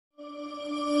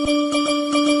बाप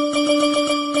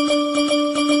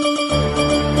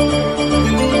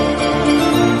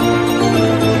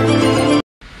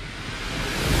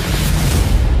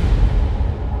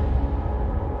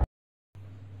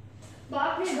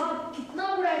रे बाप,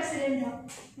 कितना बुरा एक्सीडेंट था।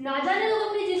 ना जाने लोग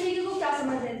अपनी जिंदगी को क्या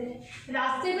समझ लेते हैं।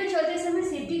 रास्ते पे चलते समय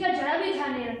सेफ्टी का जरा भी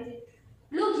ध्यान नहीं रखते।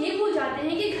 लोग ये भूल जाते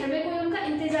हैं कि घर में कोई उनका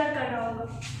इंतजार कर रहा होगा।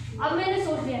 अब मैंने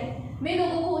सोच लिया है, मैं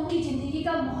लोगों को उनकी जिंदगी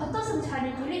का महत्व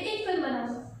समझाने के लिए एक फिल्म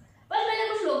बनाऊंगा। बस मैंने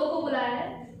कुछ लोगों को बुलाया है,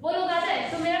 वो लोग आते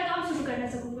हैं तो मेरा काम शुरू करना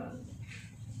सकूंगा।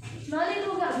 मालिक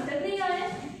लोग अभी तक नहीं आए।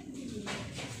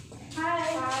 हाय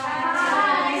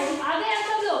आ गए आप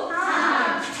सब लोग?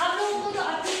 आप लोगों को तो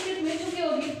आपकी स्क्रिप्ट मिल चुकी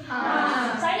होगी।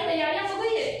 सारी तैयारियां हो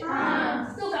गई है?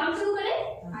 तो काम शुरू करें।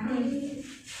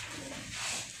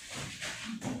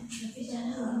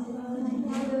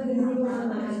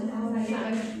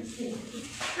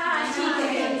 ठीक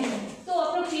है, तो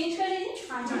आप लोग चेंज कर लीजिए।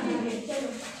 चलो,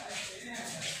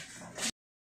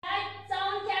 लाइट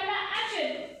साउंड कैमरा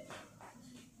एक्शन।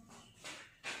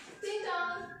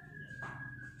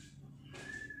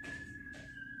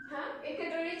 एक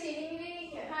कटोरी चीनी मिलेगी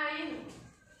क्या?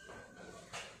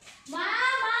 माँ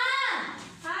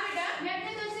हाँ बेटा, मैं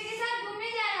अपने दोस्तों के साथ घूमने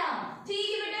जा रहा हूँ। ठीक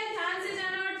है बेटा, ध्यान से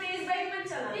जाना और तेज बाइक मत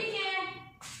चलाना। ठीक है।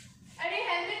 अरे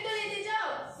हेलमेट तो लेते जाओ।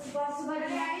 सुबह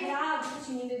खराब कुछ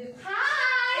नहीं दे दो। हाँ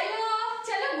हेलो,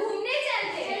 चलो घूमने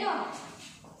चलते हैं। चलो।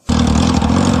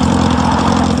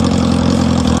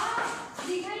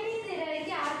 दिखाई नहीं दे रहा है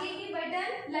कि आगे की बटन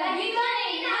लगेगा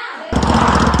नहीं ना।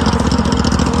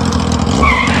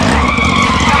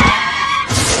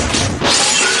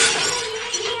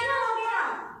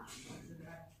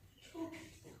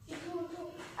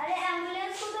 अरे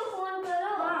एम्बुलेंस को तो फोन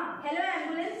करो। हेलो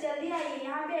एम्बुलेंस, जल्दी आइए,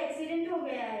 यहाँ पे एक्सीडेंट हो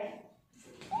गया है।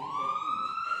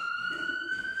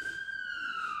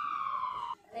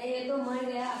 अरे ये तो मर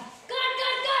गया। Cut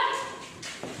cut cut.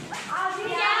 अभी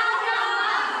क्या हुआ?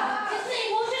 इसमें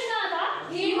इमोशन कहाँ था?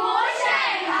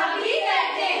 इमोशन अभी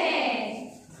करते हैं।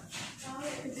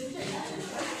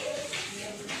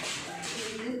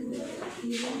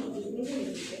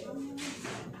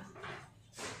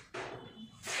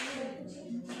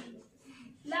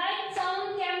 Light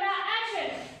sound camera action.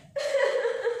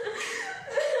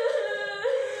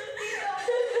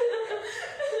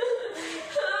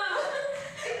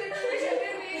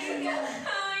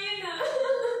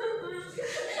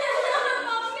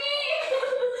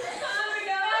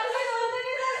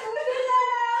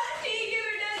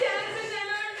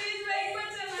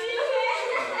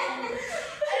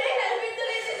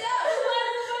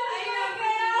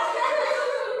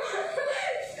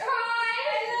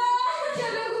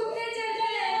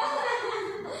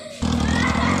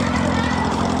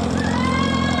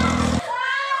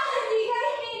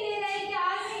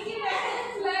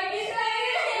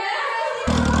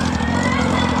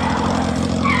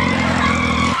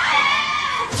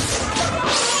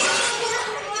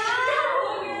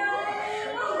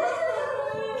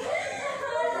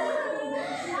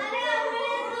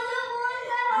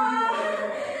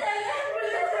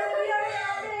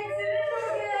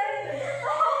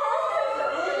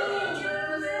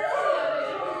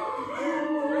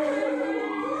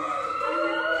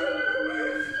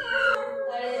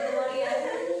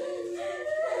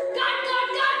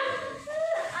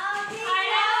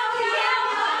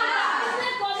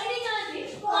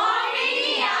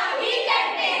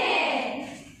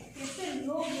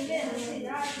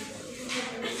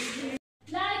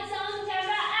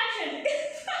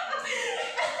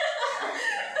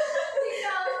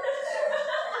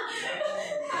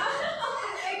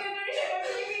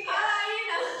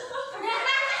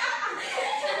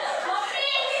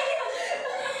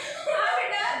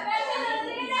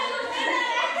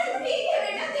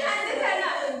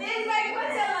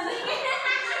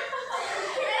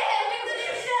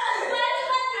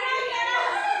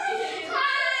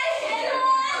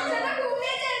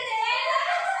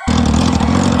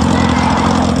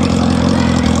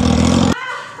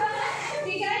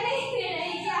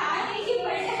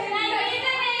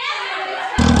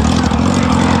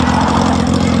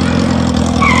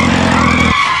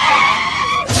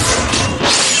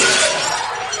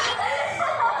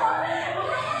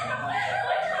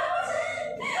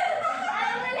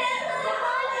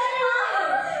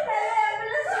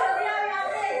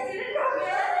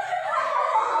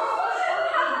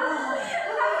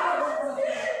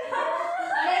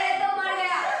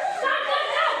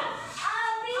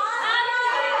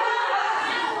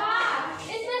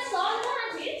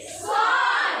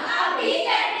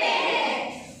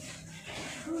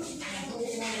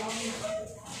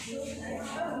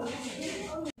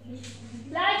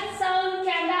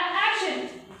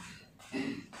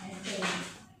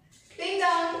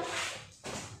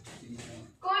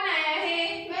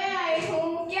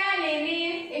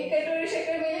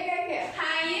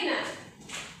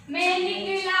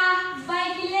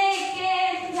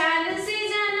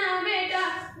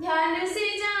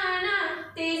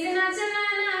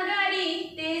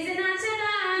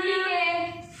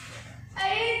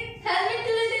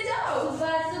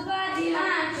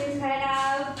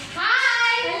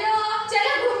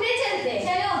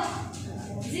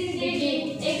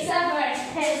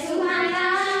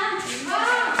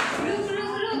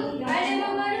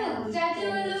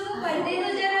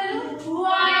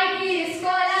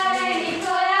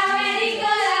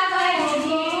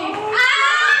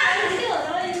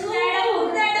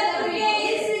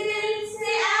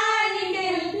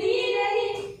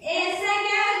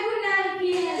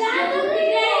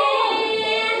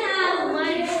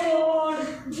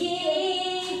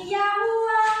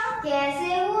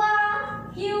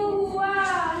 क्यों हुआ?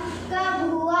 कब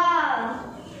हुआ?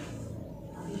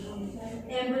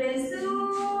 एम्बुलेंस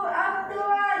अब तो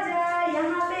आ जा,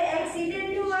 यहाँ पे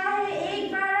एक्सीडेंट हुआ है,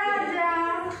 एक बार आ जा।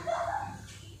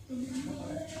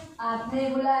 आपने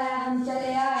बुलाया, हम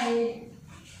चले आए।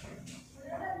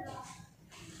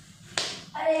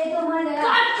 अरे ये तो मर गया।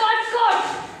 आप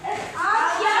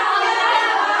क्या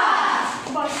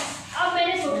बस अब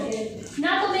मैंने सोच लिया,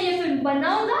 ना तो मैं ये फिल्म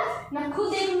बनाऊंगा, ना खुद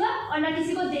देखूंगा और ना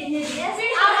किसी को देखने दूंगा।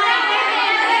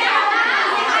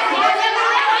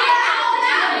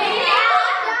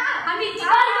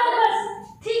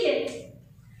 ठीक है,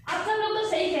 अब सब लोग तो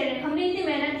सही कह रहे हैं, हमने इतनी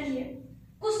मेहनत की है,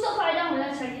 कुछ तो फायदा होना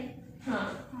चाहिए। हाँ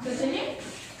तो चलिए।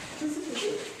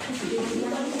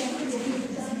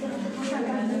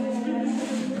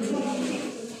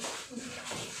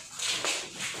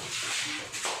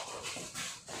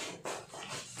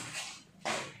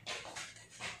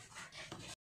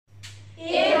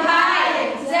 ए भाई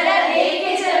जरा देख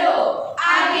के चलो,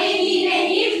 आगे ही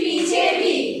नहीं पीछे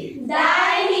भी,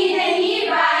 दाएं ही नहीं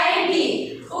बाएं भी,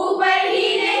 ऊपर ही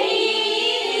नहीं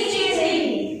नीचे से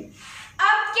भी।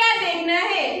 अब क्या देखना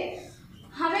है?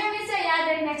 हमें हमेशा याद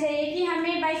रखना चाहिए कि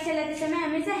हमें बाइक चलाते समय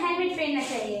हमेशा हेलमेट पहनना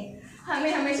चाहिए।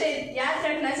 हमें हमेशा याद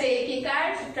रखना चाहिए कि कार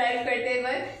ड्राइव करते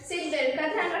वक्त सीट बेल्ट का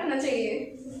ध्यान रखना चाहिए।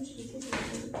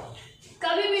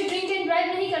 कभी भी ड्रिंक एंड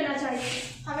ड्राइव नहीं करना चाहिए।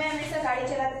 हमें हमेशा गाड़ी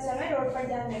चलाते समय रोड पर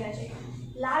ध्यान देना चाहिए।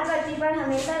 लाल बत्ती पर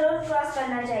हमेशा रोड क्रॉस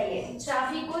करना चाहिए।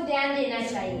 ट्रैफिक को ध्यान देना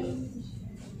चाहिए।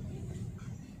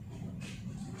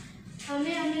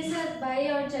 हमें हमेशा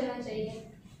बाएं ओर चलना चाहिए।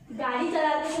 गाड़ी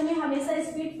चलाते समय हमेशा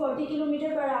स्पीड 40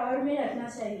 किलोमीटर/आवर में रखना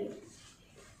चाहिए।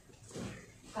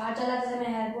 कार चलाते समय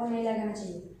हेडफोन नहीं लगाना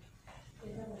चाहिए।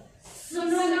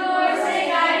 सुनो जोर से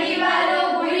गाड़ी वालों,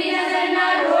 बुरी नजर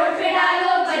ना रोड पे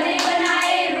डालो, बने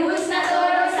बनाए रूल्स ना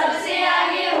तोड़ो, सबसे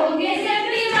आगे होंगे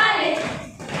सेफ्टी वाले,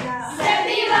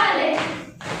 सेफ्टी वाले।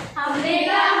 हमने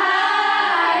कहा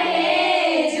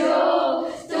है जो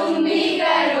तुम भी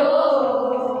करो,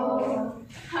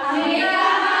 हमने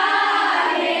कहा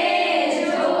है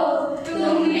जो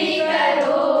तुम भी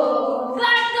करो।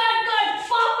 Cut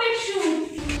perfect shoot.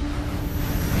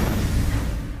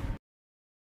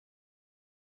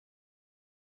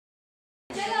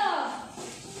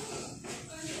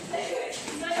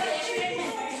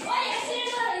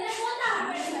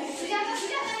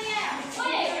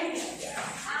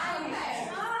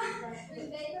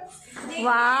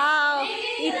 वाह,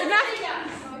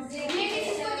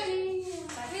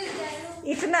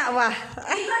 इतना वाह।